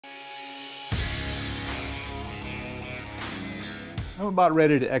I'm about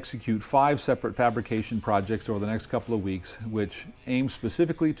ready to execute 5 separate fabrication projects over the next couple of weeks, which aim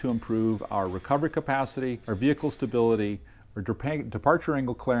specifically to improve our recovery capacity, our vehicle stability, our departure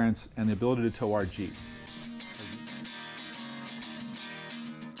angle clearance, and the ability to tow our Jeep.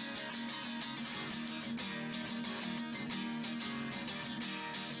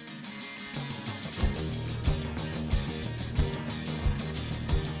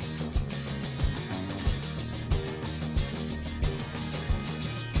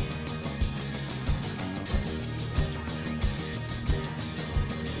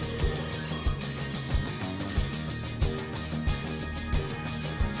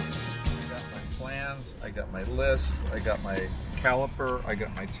 I got my list, I got my caliper, I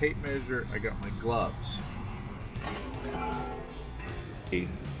got my tape measure, I got my gloves.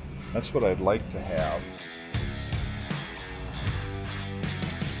 That's what I'd like to have.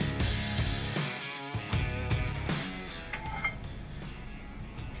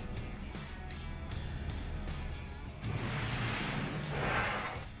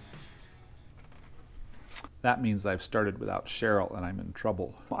 That means I've started without Cheryl and I'm in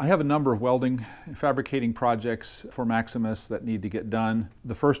trouble. I have a number of welding and fabricating projects for Maximus that need to get done.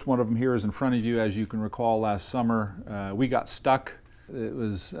 The first one of them here is in front of you. As you can recall, last summer we got stuck. It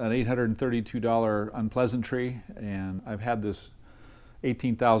was an $832 unpleasantry, and I've had this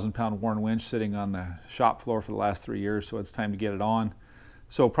 18,000 pound Warren winch sitting on the shop floor for the last 3 years, so it's time to get it on.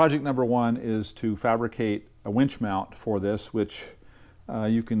 So project number 1 is to fabricate a winch mount for this, which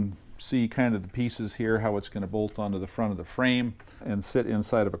you can see kind of the pieces here, how it's going to bolt onto the front of the frame and sit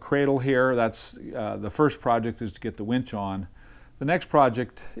inside of a cradle here. That's the first project, is to get the winch on. The next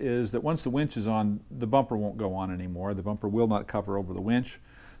project is that once the winch is on, the bumper won't go on anymore. The bumper will not cover over the winch.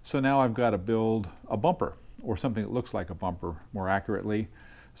 So now I've got to build a bumper, or something that looks like a bumper more accurately.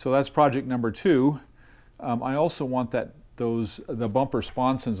 So that's project number 2. I also want that the bumper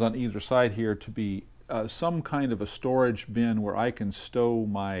sponsons on either side here to be some kind of a storage bin where I can stow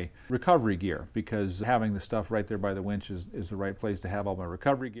my recovery gear, because having the stuff right there by the winch is the right place to have all my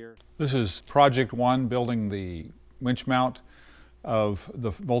recovery gear. This is project 1, building the winch mount of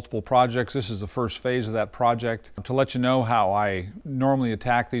the multiple projects. This is the first phase of that project. To let you know how I normally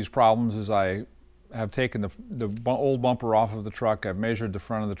attack these problems is I have taken the old bumper off of the truck, I've measured the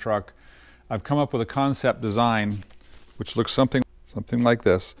front of the truck, I've come up with a concept design which looks something like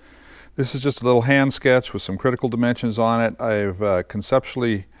this. This is just a little hand sketch with some critical dimensions on it. I've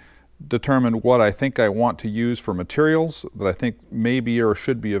conceptually determined what I think I want to use for materials that I think may be or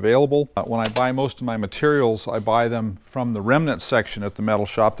should be available. When I buy most of my materials, I buy them from the Remnant section at the metal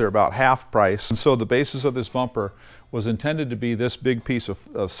shop. They're about half price. And so the basis of this bumper was intended to be this big piece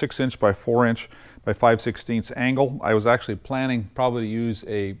of 6 inch by 4 inch by 5/16 angle. I was actually planning probably to use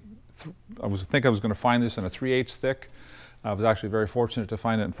I was going to find this in a 3/8 thick. I was actually very fortunate to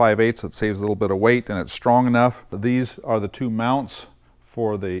find it in 5/8. It saves a little bit of weight and it's strong enough. These are the 2 mounts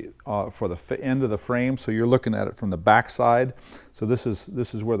for the end of the frame. So you're looking at it from the back side. So this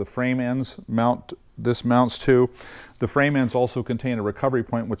is where the frame ends. This mounts to. The frame ends also contain a recovery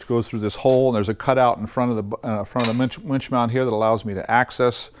point which goes through this hole, and there's a cutout in front of the winch mount here that allows me to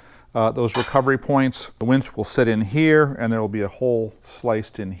access those recovery points. The winch will sit in here, and there will be a hole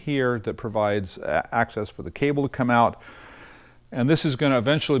sliced in here that provides access for the cable to come out. And this is going to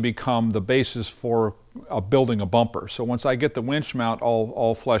eventually become the basis for building a bumper. So once I get the winch mount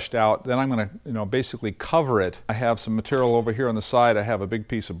all fleshed out, then I'm going to basically cover it. I have some material over here on the side. I have a big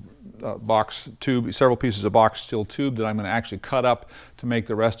piece of box tube, several pieces of box steel tube that I'm going to actually cut up to make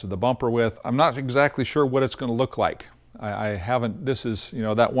the rest of the bumper with. I'm not exactly sure what it's going to look like. I haven't, this is,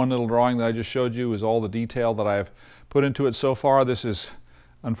 that one little drawing that I just showed you is all the detail that I've put into it so far. This is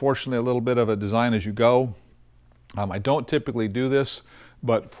unfortunately a little bit of a design as you go. I don't typically do this,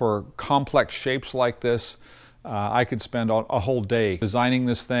 but for complex shapes like this, I could spend a whole day designing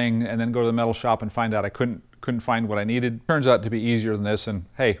this thing and then go to the metal shop and find out I couldn't find what I needed. Turns out to be easier than this, and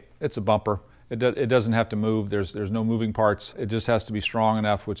hey, it's a bumper. It doesn't have to move. There's no moving parts. It just has to be strong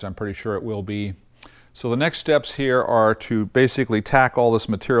enough, which I'm pretty sure it will be. So the next steps here are to basically tack all this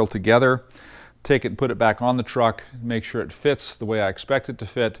material together, take it and put it back on the truck, make sure it fits the way I expect it to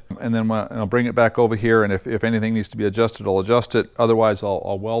fit, and then I'll bring it back over here, and if anything needs to be adjusted, I'll adjust it. Otherwise,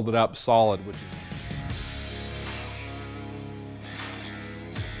 I'll weld it up solid.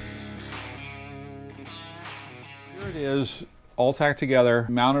 Here it is, all tacked together,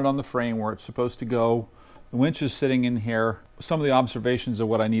 mounted on the frame where it's supposed to go. The winch is sitting in here. Some of the observations of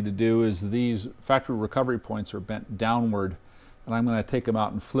what I need to do is these factory recovery points are bent downward, and I'm going to take them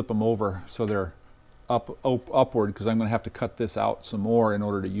out and flip them over so they're upward, because I'm going to have to cut this out some more in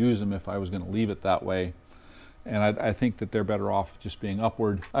order to use them if I was going to leave it that way. and I think that they're better off just being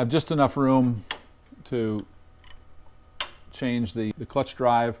upward. I have just enough room to change the clutch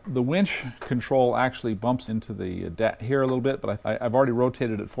drive. The winch control actually bumps into the here a little bit, but I've already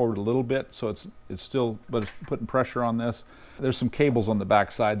rotated it forward a little bit, so it's still, but it's putting pressure on this. There's some cables on the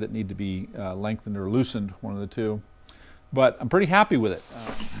back side that need to be lengthened or loosened, one of the two. But I'm pretty happy with it.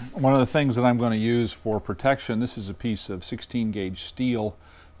 One of the things that I'm going to use for protection, this is a piece of 16 gauge steel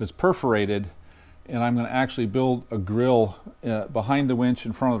that's perforated, and I'm going to actually build a grill behind the winch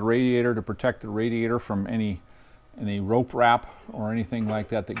in front of the radiator to protect the radiator from any rope wrap or anything like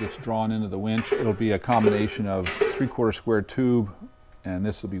that that gets drawn into the winch. It'll be a combination of 3/4 square tube, and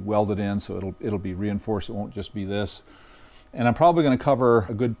this will be welded in, so it'll be reinforced. It won't just be this. And I'm probably going to cover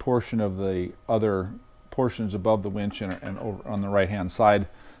a good portion of the other portions above the winch and over on the right hand side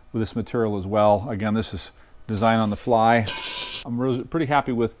with this material as well. Again, this is designed on the fly. I'm really pretty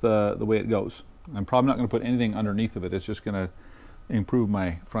happy with the way it goes. I'm probably not going to put anything underneath of it. It's just going to improve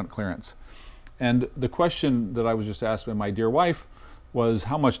my front clearance. And the question that I was just asked by my dear wife was,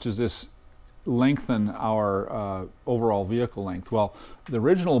 how much does this lengthen our overall vehicle length? Well, the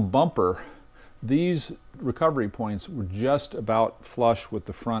original bumper, these recovery points were just about flush with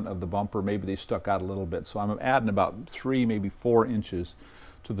the front of the bumper. Maybe they stuck out a little bit. So I'm adding about 3, maybe 4 inches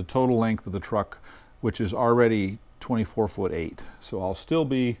to the total length of the truck, which is already 24'8". So I'll still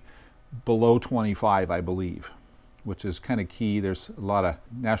be below 25, I believe, which is kind of key. There's a lot of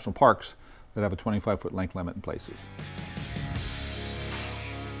national parks that have a 25-foot length limit in places.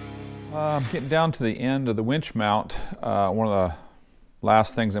 Getting down to the end of the winch mount, one of the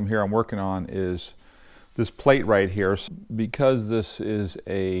last things I'm working on is this plate right here. Because this is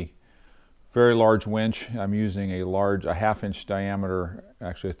a very large winch, I'm using a 1/2-inch diameter,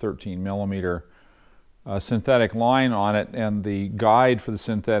 actually a 13 millimeter synthetic line on it, and the guide for the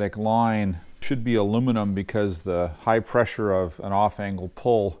synthetic line should be aluminum because the high pressure of an off-angle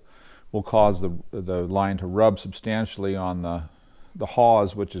pull will cause the line to rub substantially on the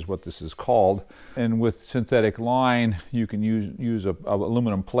hawse, which is what this is called. And with synthetic line, you can use a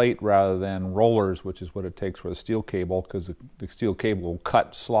aluminum plate rather than rollers, which is what it takes for the steel cable, because the steel cable will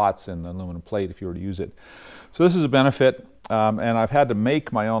cut slots in the aluminum plate if you were to use it. So this is a benefit, and I've had to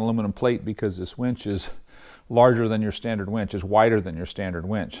make my own aluminum plate because this winch is larger than your standard winch, is wider than your standard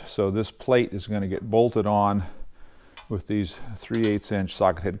winch. So this plate is going to get bolted on with these 3/8-inch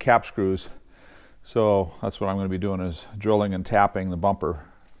socket head cap screws. So that's what I'm going to be doing, is drilling and tapping the bumper.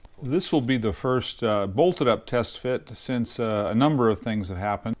 This will be the first bolted up test fit since a number of things have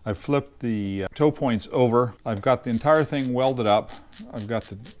happened. I've flipped the toe points over. I've got the entire thing welded up. I've got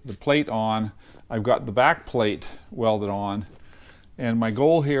the plate on. I've got the back plate welded on. And my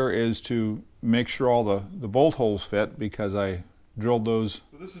goal here is to make sure all the bolt holes fit, because I drilled those.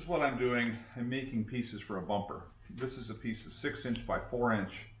 So this is what I'm doing. I'm making pieces for a bumper. This is a piece of 6-inch by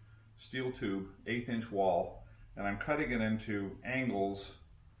 4-inch steel tube, 1/8-inch wall, and I'm cutting it into angles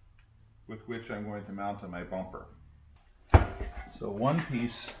with which I'm going to mount on my bumper. So one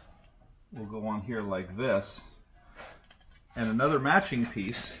piece will go on here like this, and another matching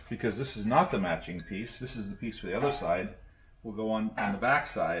piece, because this is not the matching piece, this is the piece for the other side, will go on the back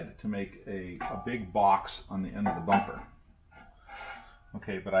side to make a big box on the end of the bumper.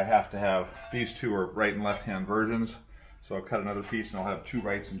 Okay, but I have to have, these two are right and left hand versions, so I'll cut another piece and I'll have 2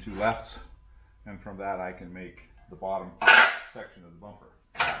 rights and 2 lefts, and from that I can make the bottom section of the bumper.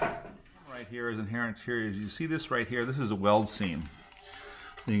 Right here is inherent here. As you see this right here, this is a weld seam.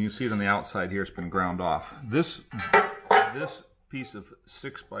 And you can see it on the outside here, it's been ground off. This piece of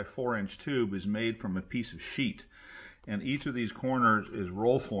 6 by 4-inch tube is made from a piece of sheet, and each of these corners is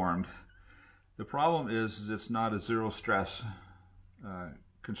roll formed. The problem is it's not a zero stress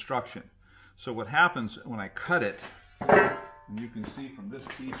construction. So what happens when I cut it, and you can see from this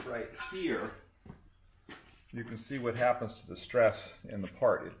piece right here, you can see what happens to the stress in the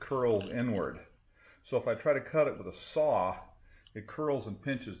part. It curls inward. So if I try to cut it with a saw, it curls and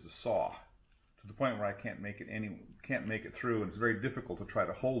pinches the saw to the point where I can't make it through, and it's very difficult to try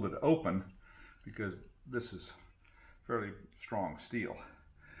to hold it open because this is fairly strong steel.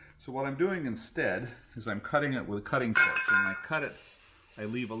 So what I'm doing instead is I'm cutting it with cutting torch, and when I cut it, I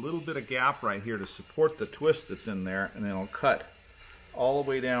leave a little bit of gap right here to support the twist that's in there, and then I'll cut all the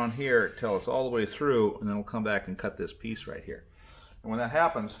way down here till it's all the way through, and then I'll come back and cut this piece right here. And when that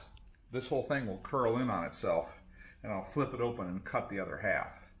happens, this whole thing will curl in on itself, and I'll flip it open and cut the other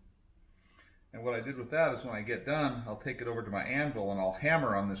half. And what I did with that is when I get done, I'll take it over to my anvil and I'll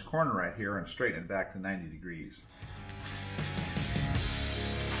hammer on this corner right here and straighten it back to 90 degrees.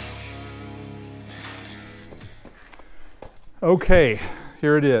 Okay,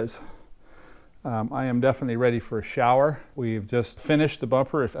 here it is. I am definitely ready for a shower. We've just finished the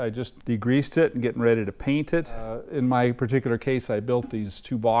bumper. I just degreased it and getting ready to paint it. In my particular case, I built these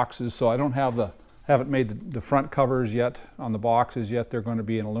two boxes, so I don't have haven't made the front covers yet on the boxes yet. They're going to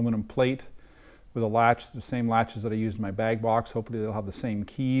be an aluminum plate with a latch, the same latches that I used in my bag box. Hopefully they'll have the same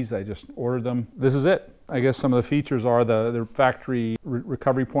keys. I just ordered them. This is it. I guess some of the features are the factory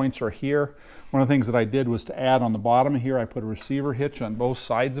recovery points are here. One of the things that I did was to add on the bottom here, I put a receiver hitch on both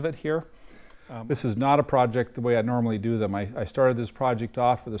sides of it here. This is not a project the way I normally do them. I started this project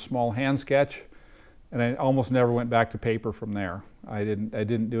off with a small hand sketch, and I almost never went back to paper from there. I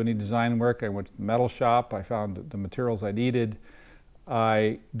didn't do any design work. I went to the metal shop. I found the materials I needed.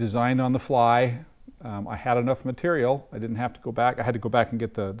 I designed on the fly. I had enough material. I didn't have to go back. I had to go back and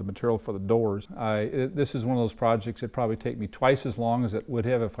get the material for the doors. This is one of those projects that probably take me twice as long as it would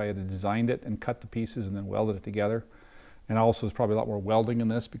have if I had designed it and cut the pieces and then welded it together. And also there's probably a lot more welding in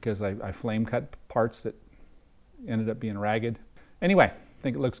this because I flame cut parts that ended up being ragged. Anyway, I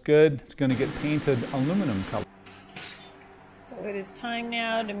think it looks good. It's going to get painted aluminum color. So it is time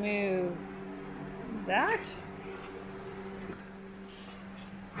now to move that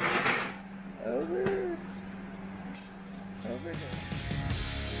over here.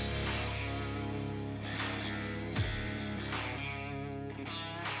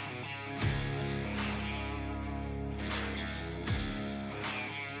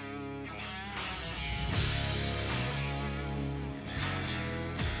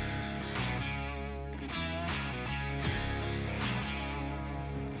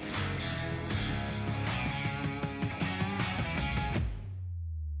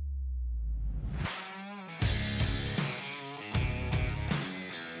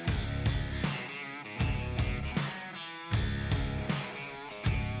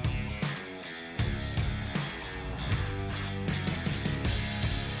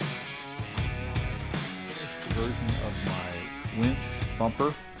 Version of my winch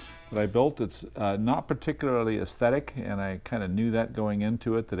bumper that I built. It's not particularly aesthetic, and I kind of knew that going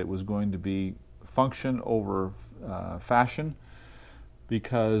into it, that it was going to be function over fashion,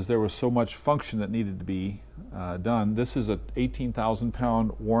 because there was so much function that needed to be done. This is a 18,000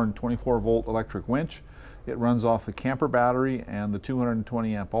 pound Warren 24 volt electric winch. It runs off the camper battery and the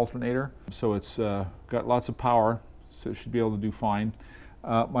 220 amp alternator, so it's got lots of power, so it should be able to do fine.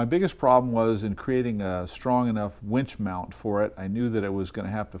 My biggest problem was in creating a strong enough winch mount for it. I knew that I was going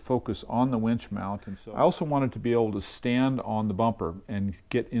to have to focus on the winch mount, and so I also wanted to be able to stand on the bumper and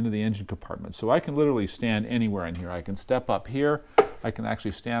get into the engine compartment. So I can literally stand anywhere in here. I can step up here. I can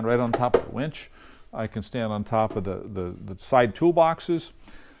actually stand right on top of the winch. I can stand on top of the side toolboxes.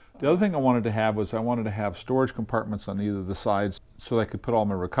 The other thing I wanted to have was I wanted to have storage compartments on either of the sides so that I could put all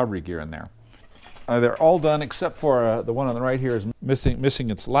my recovery gear in there. They're all done except for the one on the right here is missing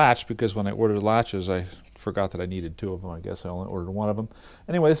its latch, because when I ordered latches I forgot that I needed two of them. I guess I only ordered one of them.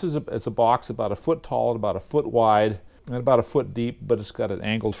 Anyway, it's a box about a foot tall and about a foot wide and about a foot deep, but it's got an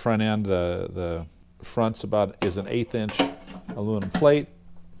angled front end. The front's is an 1/8 inch aluminum plate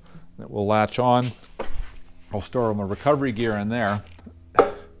that will latch on. I'll store my recovery gear in there.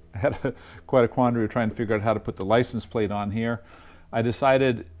 I had quite a quandary trying to figure out how to put the license plate on here. I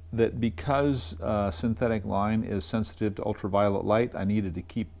decided that because synthetic line is sensitive to ultraviolet light, I needed to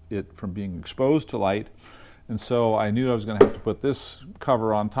keep it from being exposed to light. And so I knew I was going to have to put this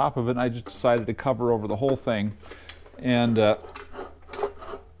cover on top of it, and I just decided to cover over the whole thing. And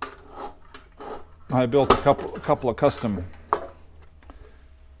I built a couple of custom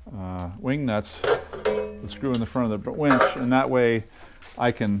wing nuts that screw in the front of the winch, and that way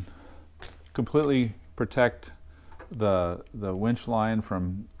I can completely protect the winch line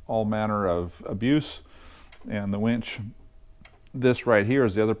from all manner of abuse. And the winch, this right here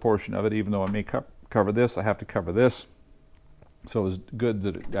is the other portion of it. Even though I may cover this, I have to cover this. So it was good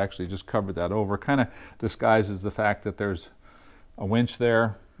that it actually just covered that over. Kind of disguises the fact that there's a winch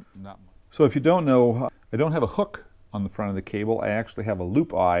there. So if you don't know, I don't have a hook on the front of the cable. I actually have a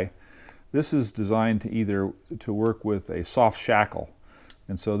loop eye. This is designed to work with a soft shackle.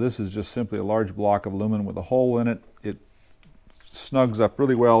 And so this is just simply a large block of aluminum with a hole in it. It snugs up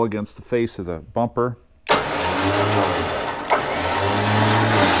really well against the face of the bumper.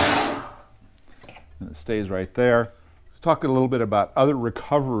 And it stays right there. Let's talk a little bit about other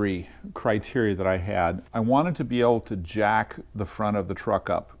recovery criteria that I had. I wanted to be able to jack the front of the truck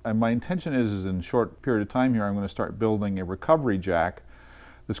up. And my intention is in a short period of time here, I'm going to start building a recovery jack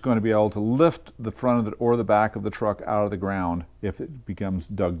that's going to be able to lift the front of the back of the truck out of the ground if it becomes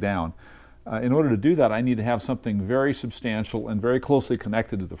dug down. In order to do that, I need to have something very substantial and very closely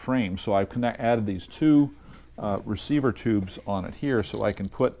connected to the frame. So I've added these two receiver tubes on it here, so I can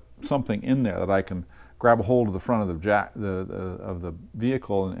put something in there that I can grab a hold of the front of the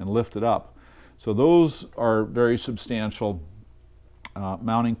vehicle and lift it up. So those are very substantial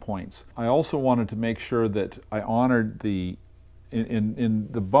mounting points. I also wanted to make sure that I honored in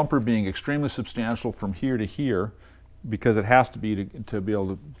the bumper being extremely substantial from here to here, because it has to be to be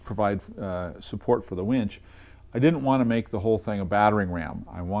able to provide support for the winch. I didn't want to make the whole thing a battering ram.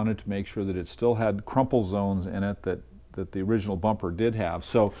 I wanted to make sure that it still had crumple zones in it that the original bumper did have.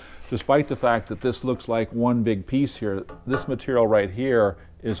 So despite the fact that this looks like one big piece here, this material right here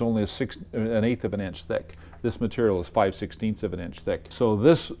is only an eighth of an inch thick. This material is 5/16 of an inch thick. So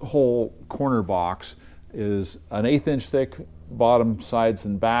this whole corner box is an 1/8 inch thick bottom, sides,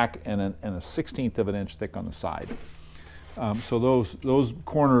 and back, and a 1/16 of an inch thick on the side. So those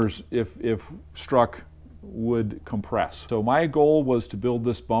corners, if struck, would compress. So my goal was to build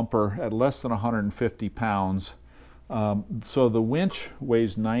this bumper at less than 150 pounds. So the winch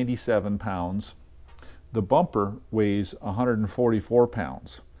weighs 97 pounds. The bumper weighs 144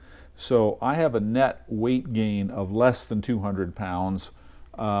 pounds. So I have a net weight gain of less than 200 pounds,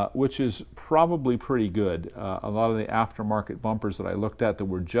 which is probably pretty good. A lot of the aftermarket bumpers that I looked at that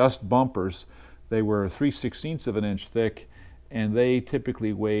were just bumpers, they were 3/16 of an inch thick, and they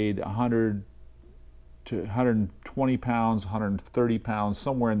typically weighed 100 to 120 pounds, 130 pounds,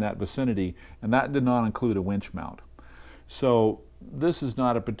 somewhere in that vicinity, and that did not include a winch mount. So this is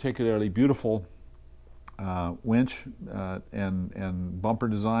not a particularly beautiful winch and bumper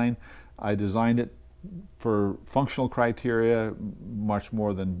design. I designed it for functional criteria much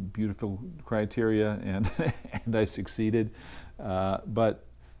more than beautiful criteria, and and I succeeded. But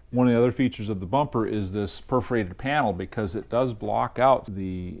one of the other features of the bumper is this perforated panel, because it does block out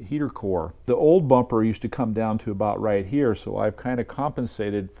the heater core. The old bumper used to come down to about right here, so I've kind of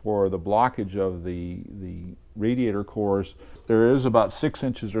compensated for the blockage of the radiator cores. There is about 6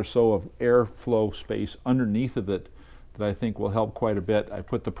 inches or so of airflow space underneath of it that I think will help quite a bit. I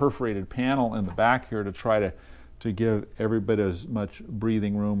put the perforated panel in the back here to try to give every bit as much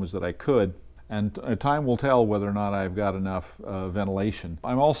breathing room as that I could. And time will tell whether or not I've got enough ventilation.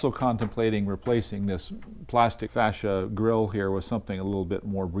 I'm also contemplating replacing this plastic fascia grill here with something a little bit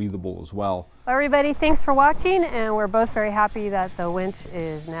more breathable as well. Everybody, thanks for watching, and we're both very happy that the winch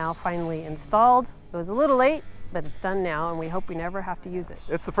is now finally installed. It was a little late, but it's done now, and we hope we never have to use it.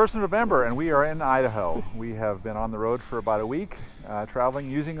 It's the 1st of November, and we are in Idaho. We have been on the road for about a week, traveling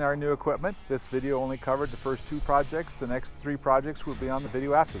using our new equipment. This video only covered the first 2 projects. The next 3 projects will be on the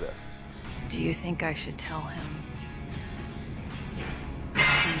video after this. Do you think I should tell him?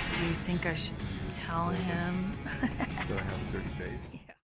 Do you think I should tell him? Do I have 30 days?